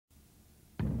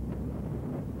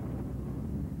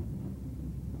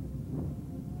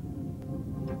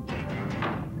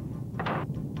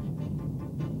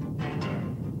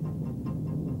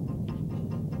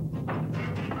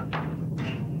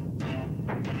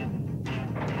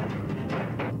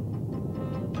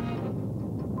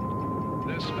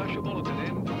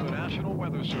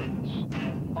Weather Service.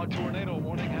 A tornado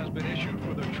warning has been issued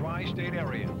for the tri-state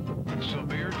area.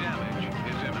 Severe damage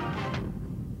is imminent.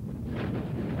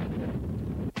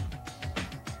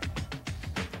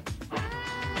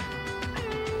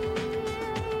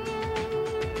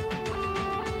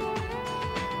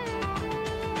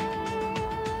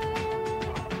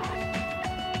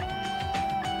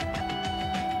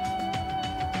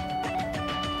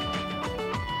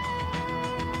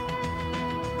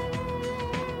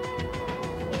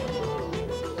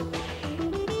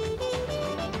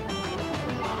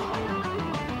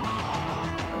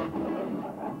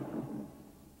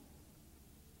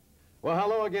 Well,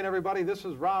 hello again, everybody. This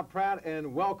is Rob Pratt,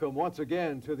 and welcome once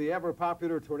again to the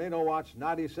ever-popular Tornado Watch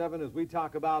 97 as we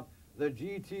talk about the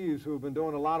GTs who have been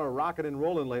doing a lot of rocking and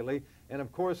rolling lately. And,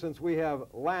 of course, since we have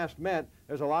last met,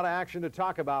 there's a lot of action to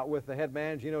talk about with the head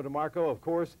man, Geno DeMarco. Of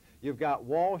course, you've got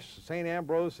Walsh, St.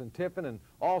 Ambrose, and Tiffin, and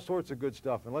all sorts of good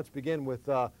stuff. And let's begin with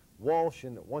Walsh,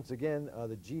 and once again,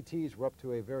 the GTs were up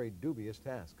to a very dubious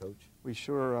task, Coach. We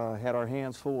sure had our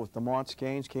hands full with DeMont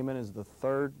Gaines. Came in as the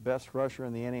third best rusher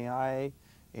in the NAIA,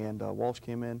 and Walsh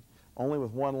came in only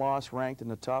with one loss, ranked in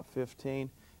the top 15,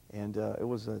 and it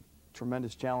was a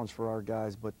tremendous challenge for our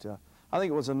guys. But I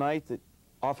think it was a night that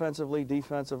offensively,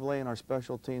 defensively, and our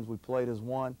special teams, we played as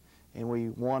one, and we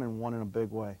won in a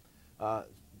big way.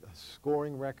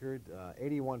 Scoring record,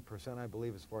 81%, I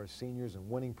believe, as far as seniors, and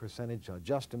winning percentage.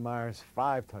 Justin Myers,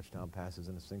 5 touchdown passes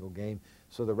in a single game.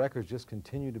 So the records just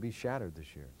continue to be shattered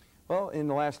this year. Well, in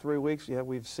the last 3 weeks, yeah,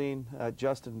 we've seen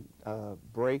Justin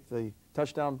break the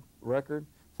touchdown record,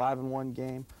 5 in one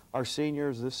game. Our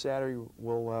seniors this Saturday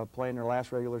will play in their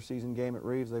last regular season game at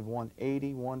Reeves. They've won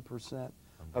 81%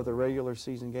 of the regular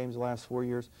season games the last 4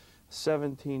 years.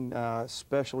 17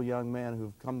 special young men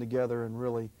who've come together and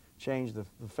really changed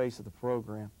the face of the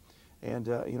program. And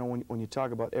you know, when you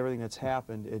talk about everything that's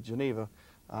happened at Geneva,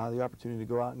 the opportunity to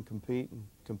go out and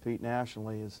compete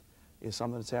nationally is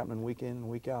something that's happening week in and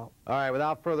week out. All right,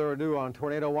 without further ado, on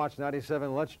Tornado Watch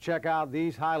 97, let's check out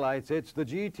these highlights. It's the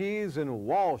GTs and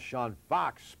Walsh on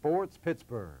Fox Sports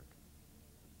Pittsburgh.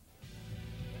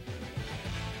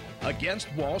 Against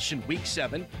Walsh in Week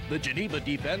 7, the Geneva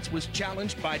defense was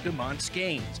challenged by DeMont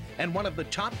Gaines and one of the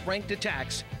top-ranked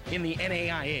attacks in the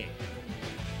NAIA.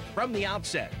 From the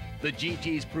outset, the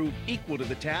GTs proved equal to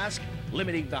the task,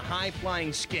 limiting the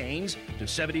high-flying Gaines to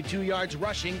 72 yards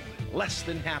rushing, less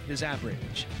than half his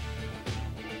average.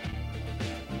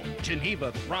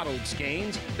 Geneva throttled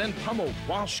Gaines, then pummeled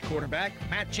Walsh quarterback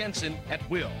Matt Jensen at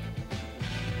will.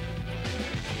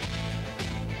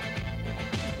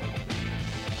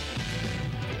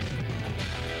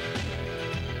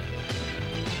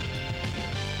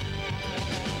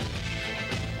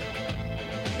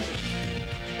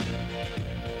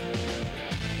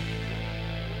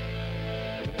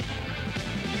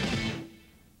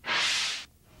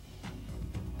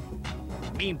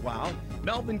 Meanwhile,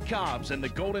 Melvin Cobbs and the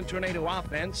Golden Tornado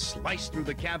offense sliced through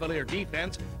the Cavalier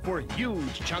defense for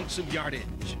huge chunks of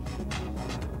yardage.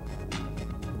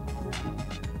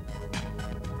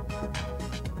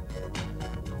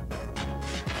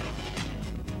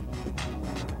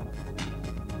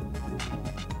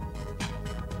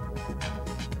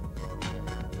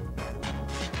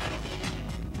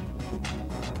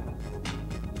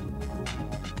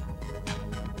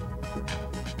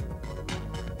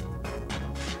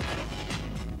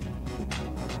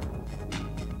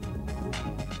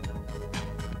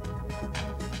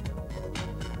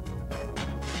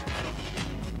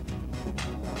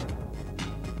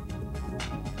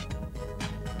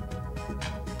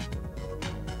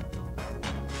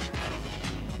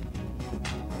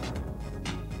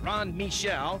 Ron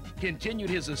Michel continued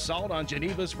his assault on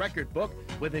Geneva's record book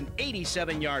with an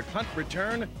 87-yard punt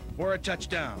return for a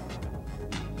touchdown.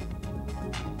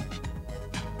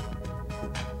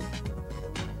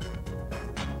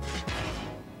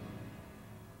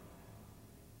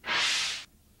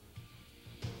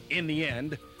 In the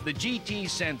end, the GT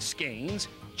sent Gaines,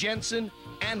 Jensen,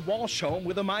 and Walsh home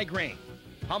with a migraine,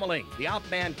 pummeling the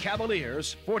outmanned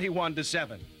Cavaliers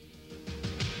 41-7.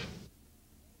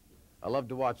 I love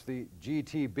to watch the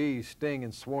GTB sting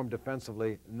and swarm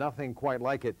defensively. Nothing quite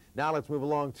like it. Now let's move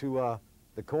along to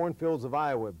the cornfields of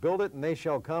Iowa. Build it and they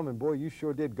shall come, and boy, you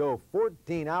sure did go.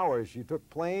 14 hours. You took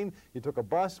plane, you took a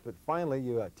bus, but finally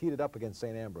you teed it up against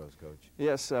St. Ambrose, Coach.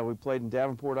 Yes, we played in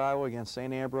Davenport, Iowa against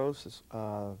St. Ambrose.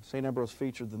 St. Ambrose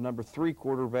featured the #3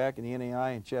 quarterback in the NAI,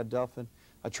 and Chad Duffin,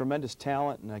 a tremendous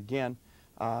talent. And again,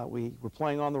 we were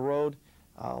playing on the road,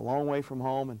 a long way from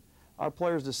home, and our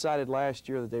players decided last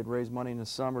year that they'd raise money in the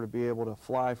summer to be able to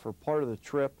fly for part of the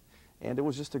trip, and it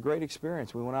was just a great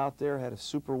experience. We went out there, had a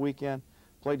super weekend,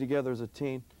 played together as a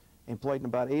team, and played in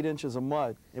about 8 inches of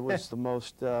mud. It was the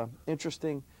most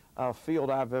interesting field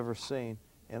I've ever seen.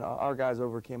 And our guys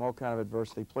overcame all kind of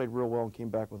adversity, played real well, and came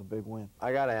back with a big win.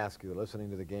 I got to ask you, listening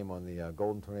to the game on the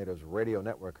Golden Tornadoes radio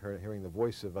network, hearing the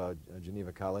voice of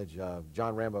Geneva College,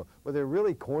 John Rambo, were there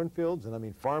really cornfields and, I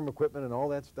mean, farm equipment and all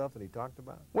that stuff that he talked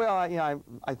about? Well,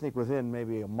 I think within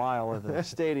maybe a mile of the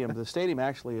stadium. The stadium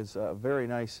actually is a very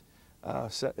nice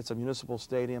it's a municipal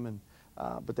stadium, and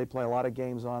but they play a lot of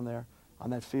games on there,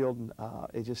 on that field, and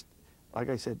it just, like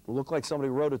I said, looked like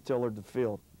somebody rototillered the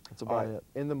field. That's about it.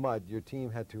 In the mud, your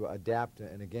team had to adapt,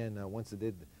 and again, once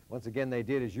again they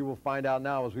did, as you will find out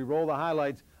now as we roll the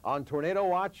highlights on Tornado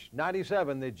Watch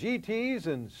 97, the GTs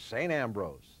in St.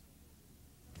 Ambrose.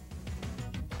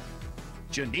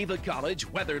 Geneva College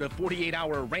weathered a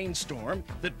 48-hour rainstorm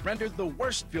that rendered the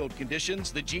worst field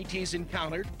conditions the GTs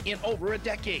encountered in over a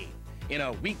decade in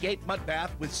a Week 8 mud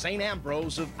bath with St.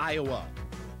 Ambrose of Iowa.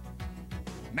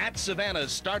 Matt Savannah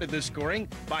started the scoring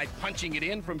by punching it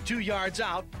in from 2 yards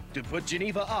out to put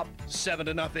Geneva up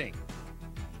 7-0.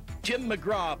 Tim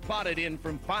McGraw potted in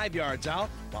from 5 yards out,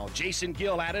 while Jason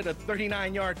Gill added a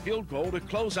 39-yard field goal to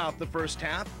close out the first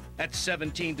half at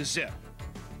 17-0.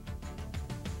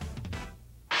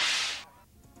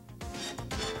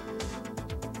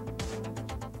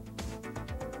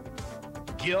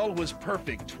 Gill was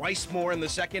perfect twice more in the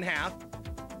second half,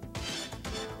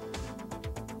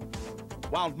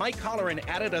 while Mike Holleran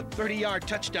added a 30-yard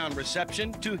touchdown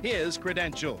reception to his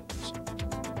credentials.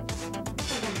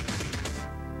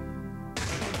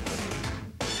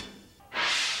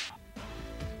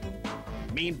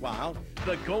 Meanwhile,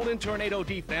 the Golden Tornado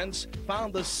defense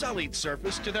found the sullied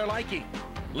surface to their liking,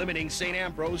 limiting St.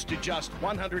 Ambrose to just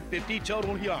 150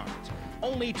 total yards,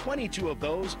 only 22 of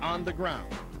those on the ground.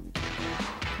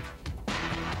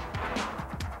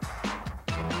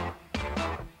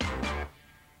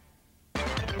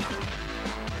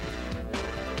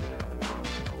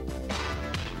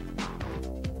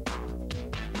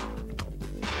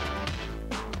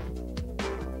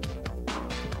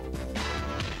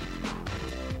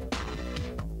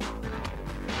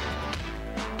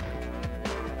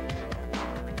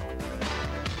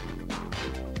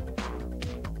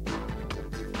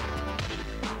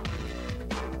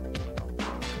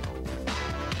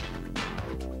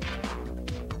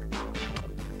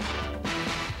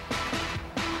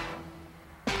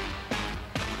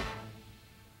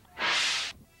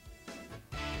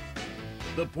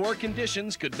 The poor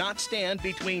conditions could not stand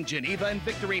between Geneva and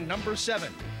victory number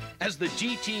 7 as the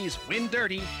GTs win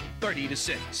dirty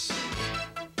 30-6.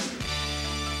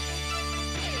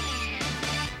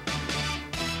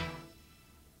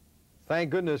 Thank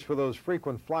goodness for those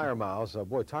frequent flyer miles.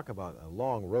 Boy, talk about a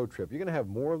long road trip. You're going to have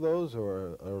more of those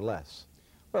or less?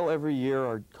 Well, every year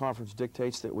our conference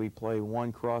dictates that we play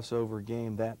one crossover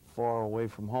game that far away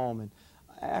from home. And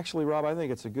actually, Rob, I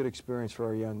think it's a good experience for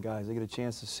our young guys. They get a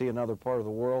chance to see another part of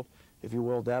the world, if you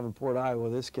will, Davenport, Iowa,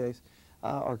 in this case.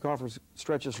 Our conference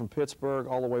stretches from Pittsburgh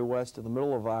all the way west to the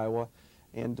middle of Iowa,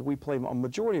 and we play a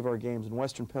majority of our games in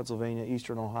western Pennsylvania,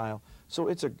 eastern Ohio. So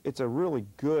it's a really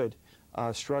good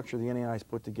structure the NAI's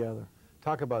put together.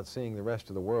 Talk about seeing the rest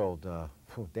of the world.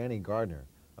 Danny Gardner,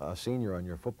 a senior on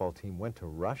your football team, went to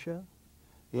Russia?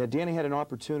 Yeah, Danny had an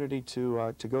opportunity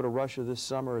to go to Russia this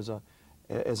summer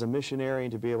as a missionary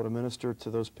and to be able to minister to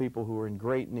those people who are in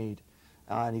great need.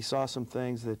 And he saw some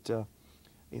things that, a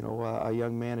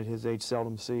young man at his age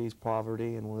seldom sees,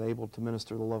 poverty, and was able to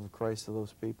minister the love of Christ to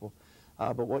those people.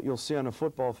 But what you'll see on a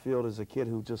football field is a kid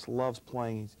who just loves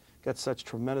playing. He's got such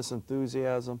tremendous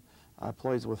enthusiasm,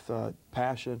 plays with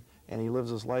passion, and he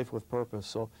lives his life with purpose.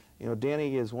 So,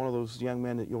 Danny is one of those young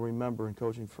men that you'll remember in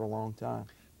coaching for a long time.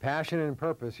 Passion and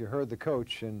purpose, you heard the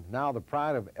coach, and now the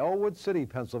pride of Elwood City,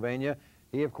 Pennsylvania.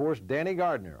 He, of course, Danny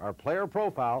Gardner, our player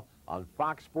profile on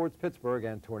Fox Sports Pittsburgh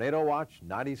and Tornado Watch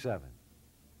 97.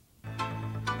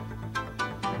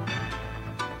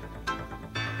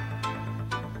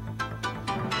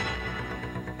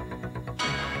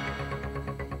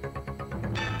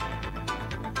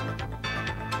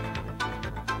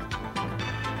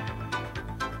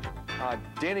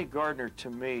 Danny Gardner, to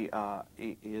me,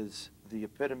 is the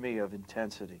epitome of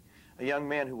intensity. A young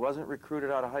man who wasn't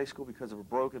recruited out of high school because of a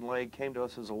broken leg, came to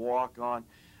us as a walk-on,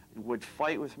 would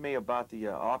fight with me about the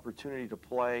opportunity to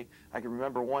play. I can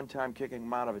remember one time kicking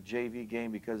him out of a JV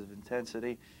game because of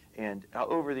intensity, and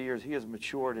over the years he has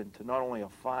matured into not only a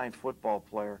fine football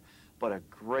player, but a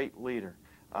great leader.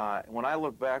 When I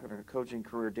look back on a coaching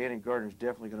career, Danny Gardner is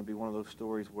definitely going to be one of those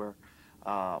stories where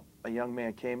a young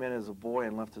man came in as a boy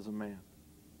and left as a man.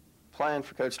 Playing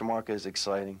for Coach DeMarco is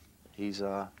exciting. He's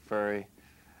very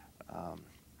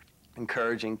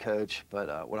encouraging coach,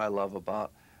 but what I love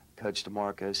about Coach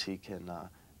DeMarco is he can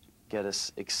get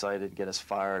us excited, get us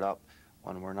fired up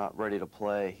when we're not ready to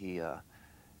play.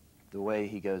 The way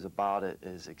he goes about it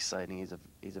is exciting.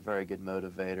 He's a very good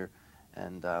motivator,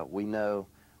 and we know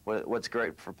what's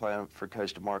great for playing for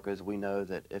Coach DeMarco is we know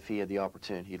that if he had the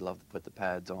opportunity, he'd love to put the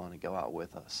pads on and go out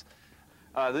with us.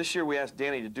 This year we asked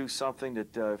Danny to do something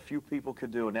that few people could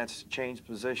do, and that's change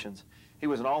positions. He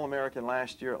was an All-American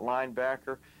last year at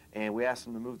linebacker, and we asked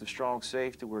him to move to strong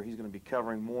safety where he's going to be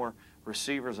covering more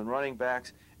receivers and running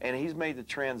backs, and he's made the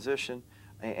transition,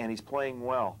 and he's playing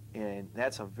well, and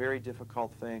that's a very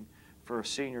difficult thing for a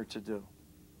senior to do.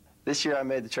 This year I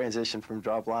made the transition from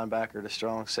drop linebacker to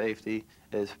strong safety.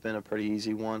 It's been a pretty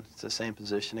easy one. It's the same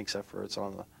position except for it's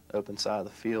on the open side of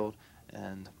the field,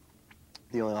 and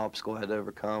the only obstacle I had to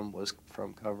overcome was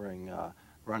from covering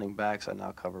running backs. I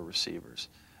now cover receivers.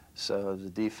 So the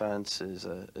defense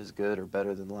is good or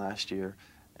better than last year,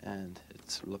 and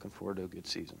it's looking forward to a good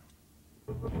season.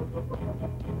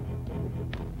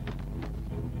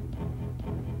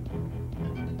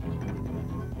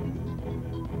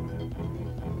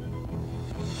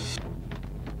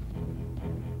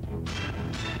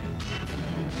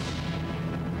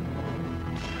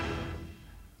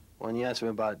 When you ask me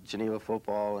about Geneva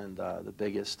football and the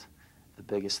biggest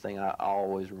thing I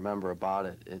always remember about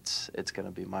it, it's going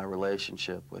to be my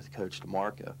relationship with Coach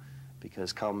DeMarco,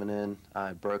 because coming in, I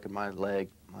had broken my leg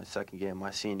my second game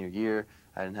my senior year.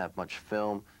 I didn't have much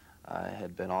film. I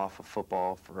had been off of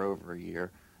football for over a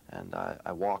year, and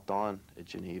I walked on at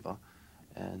Geneva,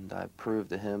 and I proved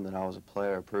to him that I was a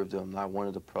player. I proved to him that I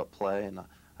wanted to play, and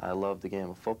I loved the game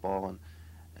of football.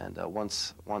 And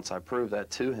once I proved that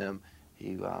to him,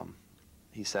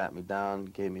 he sat me down,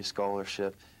 gave me a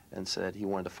scholarship, and said he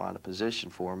wanted to find a position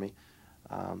for me.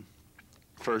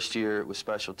 First year it was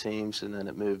special teams, and then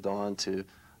it moved on to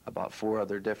about 4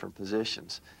 other different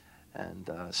positions,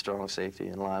 and strong safety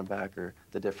and linebacker,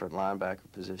 the different linebacker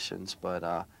positions.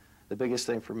 But the biggest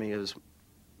thing for me is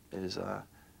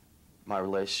my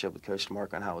relationship with Coach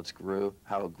DeMarco and how it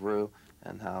grew,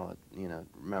 and how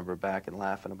remember back and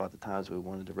laughing about the times we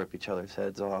wanted to rip each other's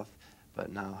heads off,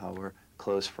 but now how we're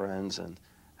close friends and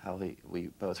how we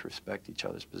both respect each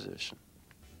other's position.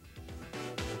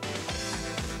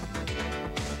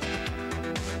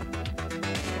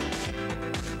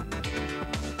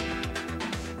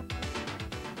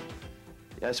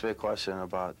 You asked me a question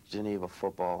about Geneva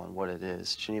football and what it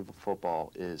is. Geneva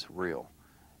football is real.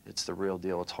 It's the real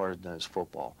deal. It's hard-nosed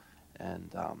football.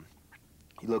 And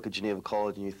you look at Geneva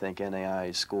College and you think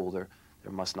NAIA school, there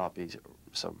must not be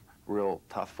some real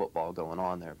tough football going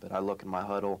on there. But I look in my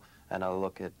huddle and I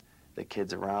look at the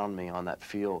kids around me on that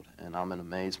field, and I'm in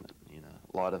amazement.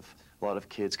 A lot of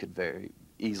kids could very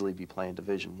easily be playing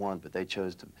Division I, but they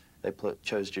chose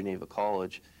Geneva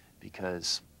College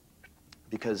because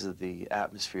of the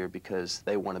atmosphere, because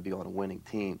they want to be on a winning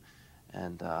team,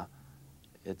 and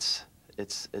it's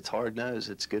hard-nosed,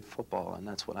 it's good football, and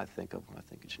that's what I think of when I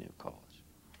think of Geneva College.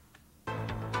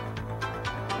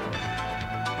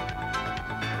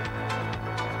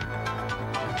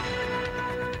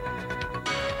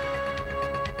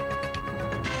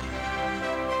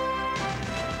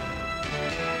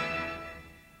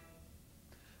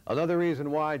 Another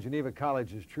reason why Geneva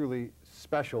College is truly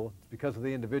special is because of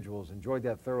the individuals. Enjoyed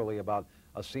that thoroughly about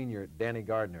a senior, Danny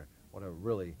Gardner. What a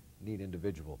really neat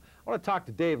individual. I want to talk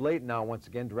to Dave Layton now once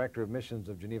again, Director of Missions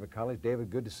of Geneva College. David,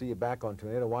 good to see you back on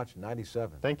Tornado Watch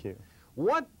 97. Thank you.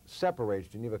 What separates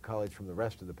Geneva College from the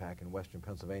rest of the pack in Western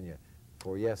Pennsylvania?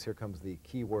 For yes, here comes the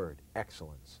key word,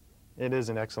 excellence. It is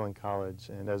an excellent college,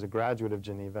 and as a graduate of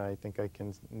Geneva, I think I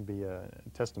can be a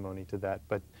testimony to that.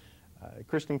 But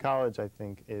Christian College, I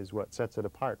think, is what sets it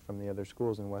apart from the other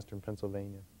schools in Western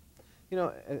Pennsylvania. You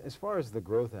know, as far as the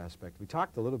growth aspect, we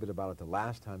talked a little bit about it the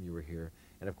last time you were here,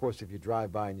 and of course if you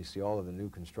drive by and you see all of the new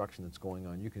construction that's going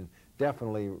on, you can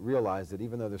definitely realize that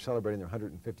even though they're celebrating their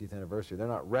 150th anniversary, they're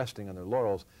not resting on their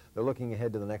laurels, they're looking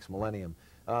ahead to the next millennium.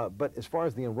 But as far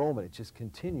as the enrollment, it just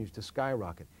continues to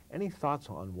skyrocket. Any thoughts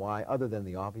on why, other than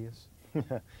the obvious?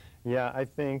 Yeah, I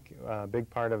think a big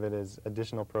part of it is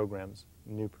additional programs,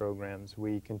 new programs.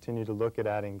 We continue to look at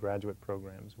adding graduate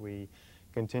programs. We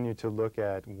continue to look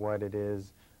at what it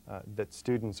is that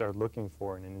students are looking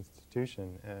for in an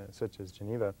institution such as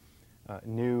Geneva.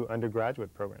 New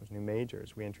undergraduate programs, new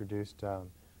majors. We introduced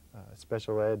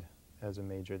special ed as a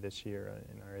major this year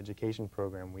in our education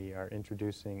program. We are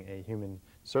introducing a human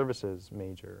services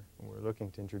major. We're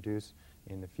looking to introduce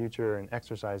in the future an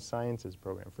exercise sciences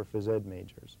program for phys ed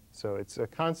majors. So it's a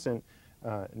constant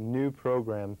new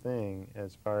program thing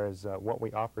as far as what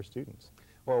we offer students.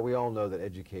 Well, we all know that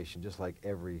education, just like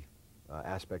every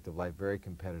aspect of life, very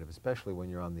competitive, especially when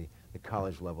you're on the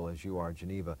college level as you are,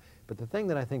 Geneva. But the thing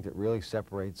that I think that really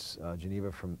separates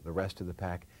Geneva from the rest of the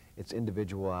pack, its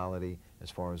individuality as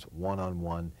far as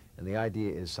one-on-one, and the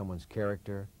idea is someone's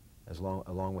character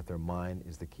along with their mind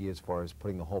is the key as far as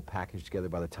putting the whole package together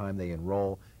by the time they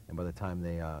enroll and by the time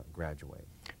they graduate.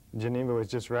 Geneva was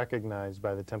just recognized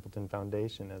by the Templeton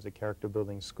Foundation as a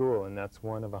character-building school, and that's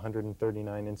one of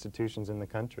 139 institutions in the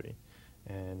country.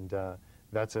 And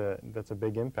that's a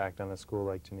big impact on a school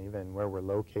like Geneva and where we're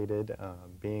located.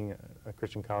 Being a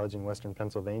Christian college in Western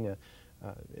Pennsylvania,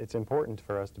 it's important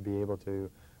for us to be able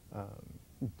to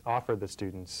offer the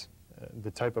students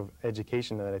the type of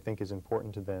education that I think is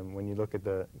important to them when you look at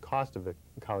the cost of a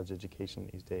college education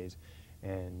these days,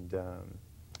 and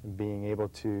being able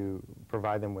to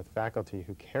provide them with faculty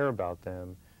who care about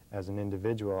them as an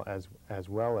individual as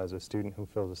well as a student who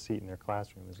fills a seat in their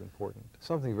classroom is important.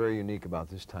 Something very unique about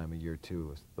this time of year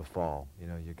too is the fall. You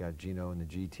know, you got Geno and the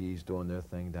GTs doing their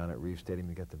thing down at Reeves Stadium.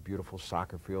 You got the beautiful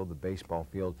soccer field, the baseball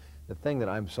field. The thing that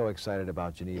I'm so excited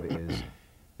about Geneva is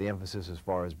the emphasis as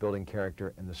far as building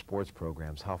character and the sports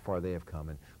programs, how far they have come.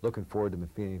 And looking forward to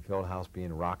Matheny Fieldhouse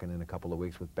being rocking in a couple of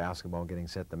weeks with basketball getting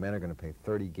set. The men are going to play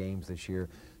 30 games this year.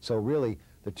 So really,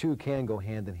 the two can go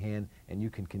hand in hand, and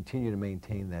you can continue to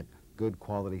maintain that good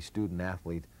quality student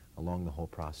athlete along the whole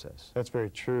process. That's very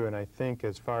true, and I think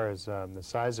as far as the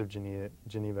size of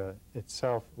Geneva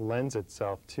itself lends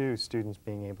itself to students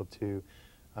being able to,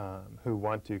 who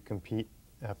want to compete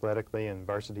athletically in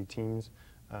varsity teams,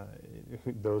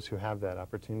 those who have that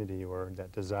opportunity or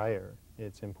that desire.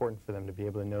 It's important for them to be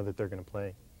able to know that they're going to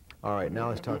play. All right, now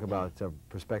let's talk about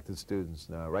prospective students.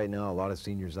 Right now, a lot of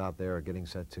seniors out there are getting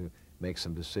set to make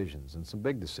some decisions, and some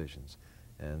big decisions.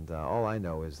 And all I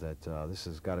know is that this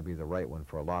has got to be the right one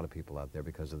for a lot of people out there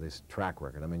because of this track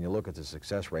record. I mean, you look at the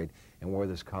success rate and where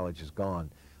this college has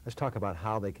gone. Let's talk about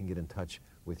how they can get in touch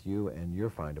with you and your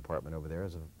fine department over there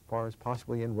as far as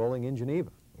possibly enrolling in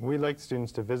Geneva. We'd like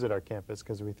students to visit our campus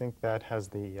because we think that has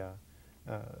the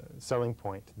selling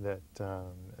point that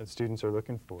students are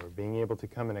looking for, being able to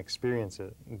come and experience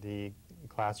it, the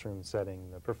classroom setting,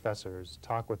 the professors,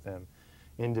 talk with them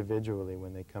individually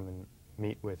when they come and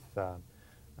meet with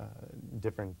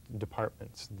different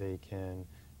departments. They can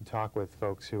talk with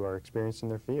folks who are experienced in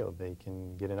their field. They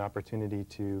can get an opportunity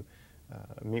to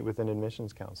meet with an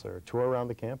admissions counselor, tour around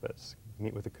the campus,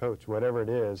 meet with a coach, whatever it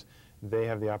is. They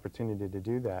have the opportunity to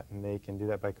do that, and they can do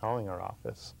that by calling our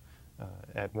office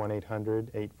at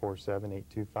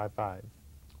 1-800-847-8255.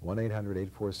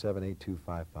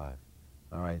 1-800-847-8255.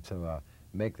 All right, so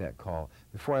make that call.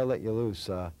 Before I let you loose,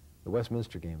 the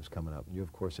Westminster game is coming up. You,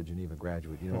 of course, a Geneva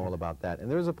graduate. You know all about that. And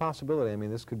there's a possibility. I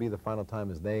mean, this could be the final time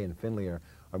as they and Findlay are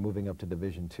moving up to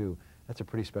Division II. That's a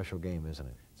pretty special game, isn't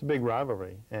it? It's a big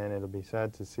rivalry, and it'll be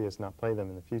sad to see us not play them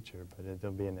in the future, but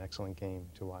it'll be an excellent game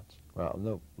to watch. Well,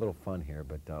 no little fun here,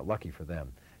 but lucky for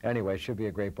them. Anyway, it should be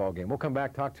a great ball game. We'll come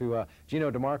back, talk to Geno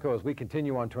DeMarco as we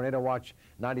continue on Tornado Watch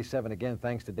 97. Again,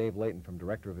 thanks to Dave Layton from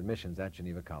Director of Admissions at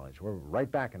Geneva College. We're right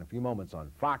back in a few moments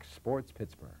on Fox Sports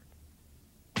Pittsburgh.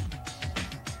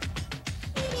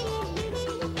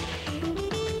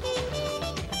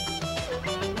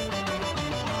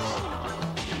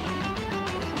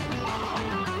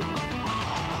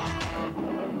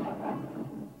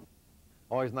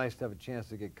 Always nice to have a chance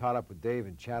to get caught up with Dave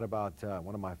and chat about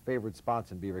one of my favorite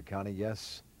spots in Beaver County.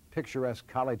 Yes, picturesque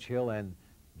College Hill and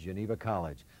Geneva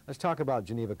College. Let's talk about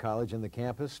Geneva College and the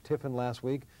campus. Tiffin last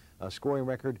week, a scoring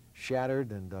record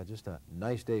shattered, and just a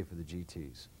nice day for the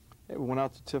GTs. Hey, we went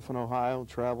out to Tiffin, Ohio,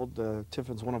 traveled.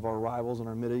 Tiffin's one of our rivals in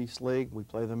our Mid-East League. We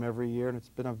play them every year, and it's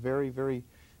been a very, very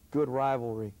good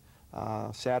rivalry.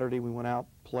 Saturday we went out,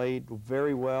 played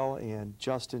very well, and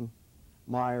Justin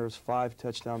Myers, 5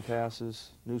 touchdown passes,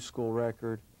 new school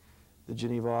record. The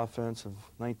Geneva offense of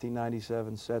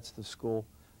 1997 sets the school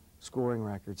scoring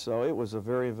record. So it was a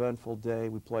very eventful day.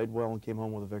 We played well and came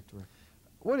home with a victory.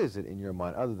 What is it in your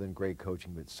mind, other than great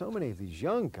coaching, but so many of these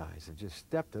young guys have just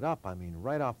stepped it up, I mean,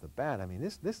 right off the bat. I mean,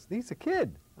 he's a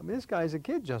kid. I mean, this guy's a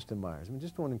kid, Justin Myers. I mean,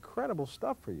 just doing incredible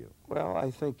stuff for you. Well,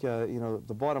 I think, you know,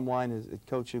 the bottom line is at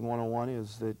Coaching 101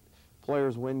 is that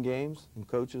players win games and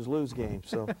coaches lose games.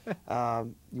 So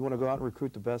you want to go out and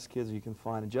recruit the best kids you can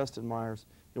find. And Justin Myers,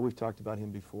 you know, we've talked about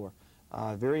him before.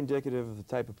 Very indicative of the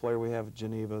type of player we have at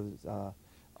Geneva.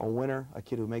 A winner, a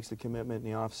kid who makes the commitment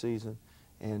in the off season,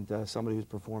 and somebody who's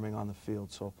performing on the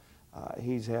field. So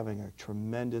he's having a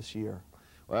tremendous year.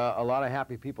 Well, a lot of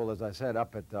happy people, as I said,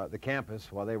 up at the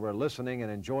campus while they were listening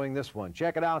and enjoying this one.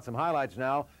 Check it out, some highlights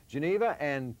now. Geneva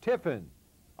and Tiffin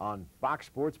on Fox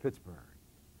Sports Pittsburgh.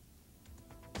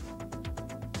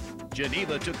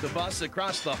 Geneva took the bus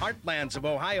across the heartlands of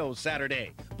Ohio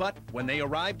Saturday, but when they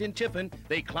arrived in Tiffin,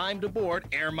 they climbed aboard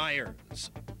Air Myers.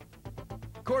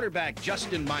 Quarterback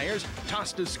Justin Myers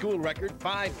tossed a school record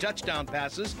 5 touchdown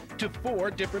passes to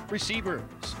 4 different receivers.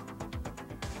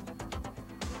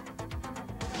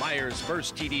 Myers'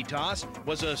 first TD toss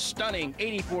was a stunning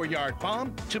 84-yard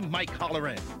bomb to Mike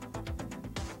Holleran.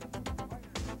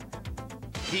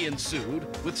 He ensued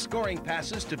with scoring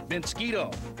passes to Vince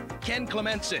Guido, Ken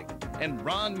Clemencic, and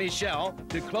Ron Michel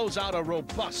to close out a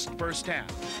robust first half.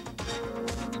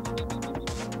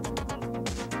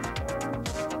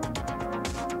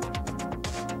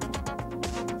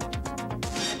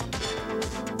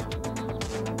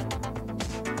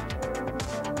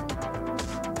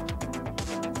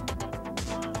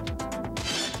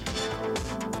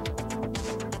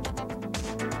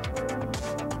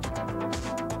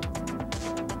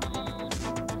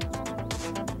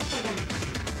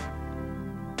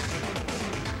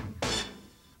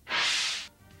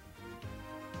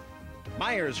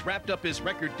 Myers wrapped up his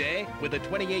record day with a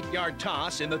 28-yard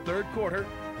toss in the third quarter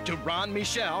to Ron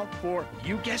Michel for,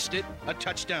 you guessed it, a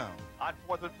touchdown. On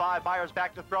 4th and 5, Myers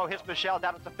back to throw. Here's Michel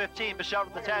down at the 15. Michel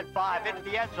to the 10, 5 into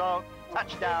the end zone.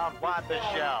 Touchdown, Juan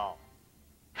Michel.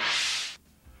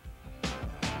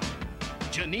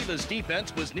 Geneva's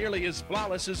defense was nearly as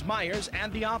flawless as Myers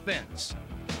and the offense.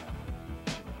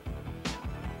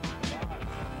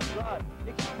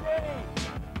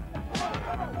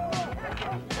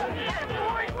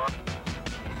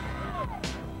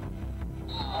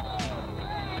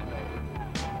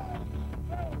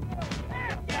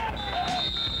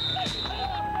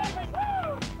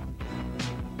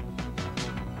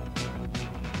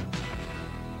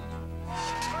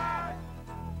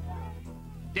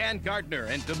 Dan Gardner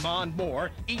and Damon Moore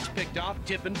each picked off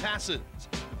Tiffin passes.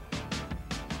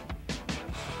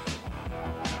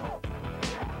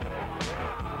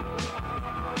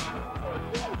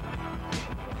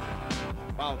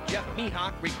 While Jeff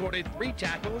Mihawk recorded 3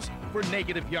 tackles for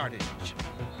negative yardage.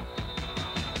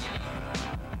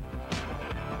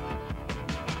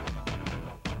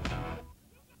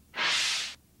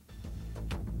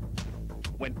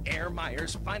 When Air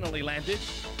Myers finally landed,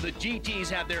 the GTs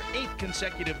had their 8th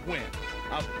consecutive win,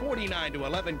 a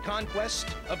 49-11 conquest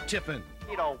of Tiffin.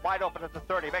 Guido wide open at the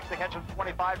 30, makes the catch from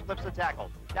 25, slips the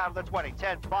tackle. Down to the 20,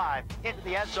 10, 5, into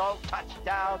the end zone,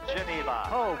 touchdown, Geneva.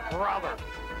 Oh, brother.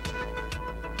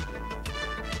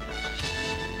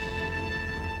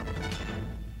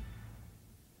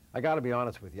 I got to be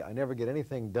honest with you, I never get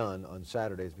anything done on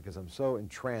Saturdays because I'm so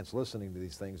entranced listening to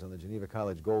these things on the Geneva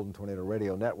College Golden Tornado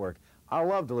Radio Network. I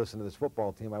love to listen to this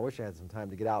football team. I wish I had some time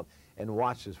to get out and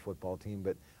watch this football team,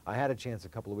 but I had a chance a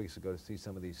couple of weeks ago to see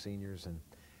some of these seniors, and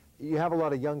you have a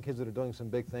lot of young kids that are doing some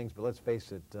big things, but let's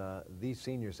face it, these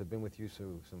seniors have been with you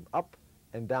through some up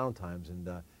and down times, and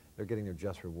they're getting their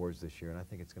just rewards this year, and I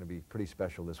think it's going to be pretty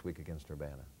special this week against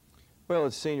Urbana. Well,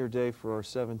 it's senior day for our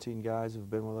 17 guys who've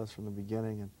been with us from the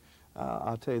beginning, and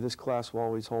I'll tell you, this class will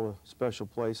always hold a special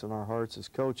place in our hearts as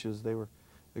coaches. They were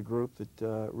the group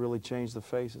that really changed the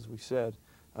face, as we said,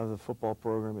 of the football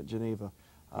program at Geneva.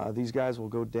 These guys will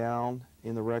go down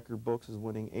in the record books as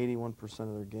winning 81%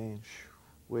 of their games,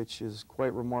 which is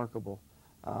quite remarkable.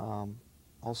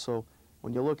 Also,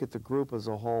 when you look at the group as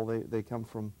a whole, they come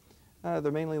from,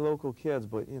 they're mainly local kids,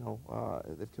 but you know,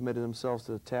 they've committed themselves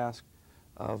to the task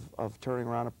of turning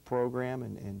around a program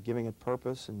and giving it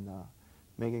purpose and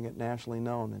making it nationally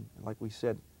known. And like we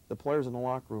said, the players in the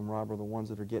locker room, Rob, are the ones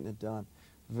that are getting it done.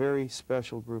 Very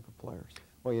special group of players.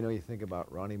 Well, you know, you think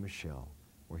about Ronnie Michel,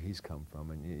 where he's come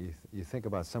from, and you think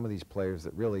about some of these players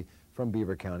that really, from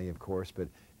Beaver County, of course, but,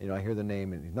 you know, I hear the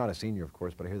name, and he's not a senior, of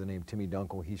course, but I hear the name Timmy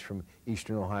Dunkel. He's from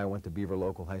Eastern Ohio, went to Beaver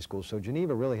Local High School. So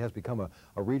Geneva really has become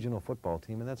a regional football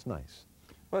team, and that's nice.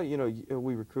 Well, you know,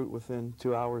 we recruit within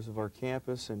 2 hours of our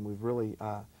campus, and we've really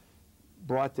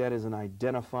brought that as an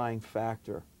identifying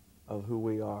factor of who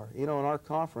we are. You know, in our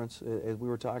conference, as we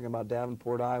were talking about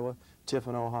Davenport, Iowa,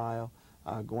 Tiffin, Ohio,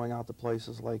 going out to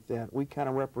places like that, we kind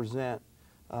of represent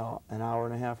an hour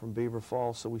and a half from Beaver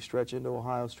Falls, so we stretch into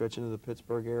Ohio, stretch into the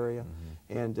Pittsburgh area,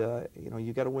 and you know,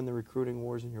 you got to win the recruiting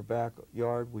wars in your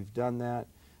backyard. We've done that,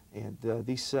 and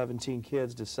these 17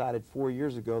 kids decided 4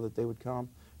 years ago that they would come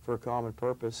for a common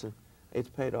purpose, and it's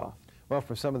paid off. Well,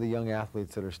 for some of the young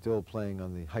athletes that are still playing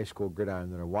on the high school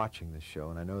gridiron that are watching this show,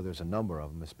 and I know there's a number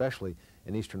of them, especially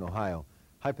in Eastern Ohio,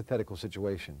 hypothetical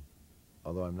situation,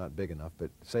 although I'm not big enough, but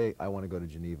say I want to go to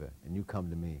Geneva and you come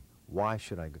to me, why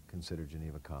should I consider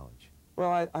Geneva College?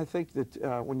 Well, I think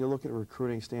that when you look at a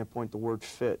recruiting standpoint, the word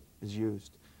fit is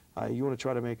used. You want to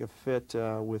try to make a fit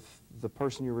with the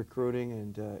person you're recruiting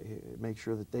and make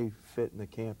sure that they fit in the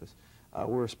campus.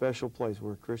 We're a special place.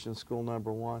 We're a Christian school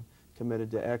 #1,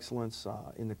 committed to excellence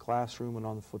in the classroom and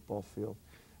on the football field.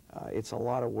 It's a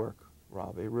lot of work,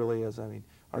 Rob. It really is. I mean,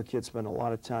 our kids spend a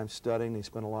lot of time studying. They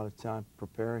spend a lot of time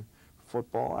preparing for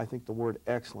football. I think the word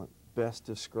excellent best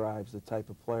describes the type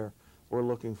of player we're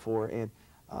looking for. And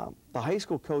the high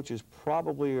school coaches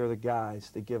probably are the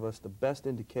guys that give us the best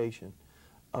indication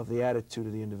of the attitude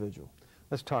of the individual.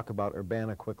 Let's talk about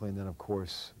Urbana quickly, and then, of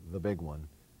course, the big one,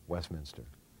 Westminster.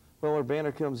 Well,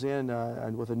 Urbana comes in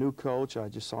and with a new coach. I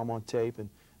just saw him on tape, and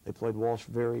they played Walsh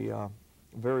very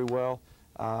well.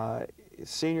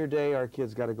 Senior day, our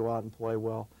kids got to go out and play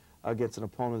well against an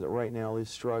opponent that right now is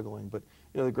struggling. But,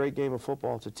 you know, the great game of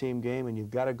football, it's a team game, and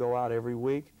you've got to go out every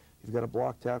week. You've got to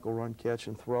block, tackle, run, catch,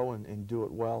 and throw, and do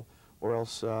it well, or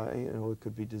else, you know, it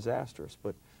could be disastrous.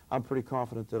 But I'm pretty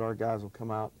confident that our guys will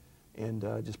come out and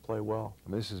just play well. I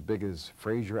mean, this is as big as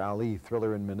Frazier Ali,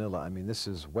 Thriller in Manila. I mean, this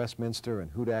is Westminster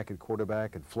and Hudak at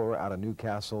quarterback and Flora out of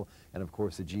Newcastle, and, of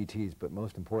course, the GTs, but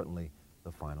most importantly,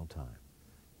 the final time.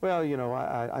 Well, you know,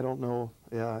 I don't know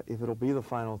if it'll be the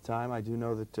final time. I do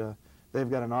know that they've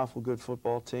got an awful good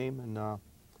football team, and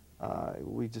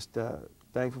we just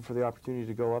thankful for the opportunity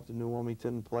to go up to New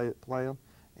Wilmington and play them.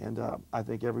 And I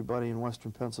think everybody in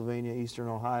Western Pennsylvania, Eastern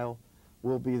Ohio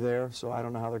will be there, so I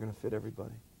don't know how they're going to fit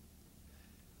everybody.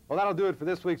 Well, that'll do it for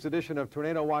this week's edition of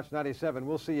Tornado Watch 97.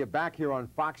 We'll see you back here on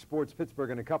Fox Sports Pittsburgh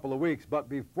in a couple of weeks. But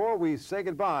before we say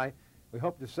goodbye, we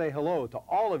hope to say hello to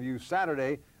all of you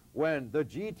Saturday when the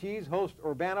GTs host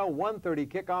Urbana, 1:30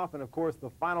 kickoff, and, of course, the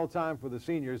final time for the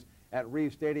seniors at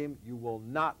Reeves Stadium. You will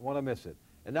not want to miss it.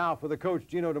 And now for the coach,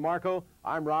 Geno DeMarco,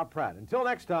 I'm Rob Pratt. Until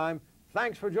next time,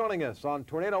 thanks for joining us on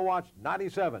Tornado Watch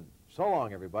 97. So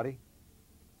long, everybody.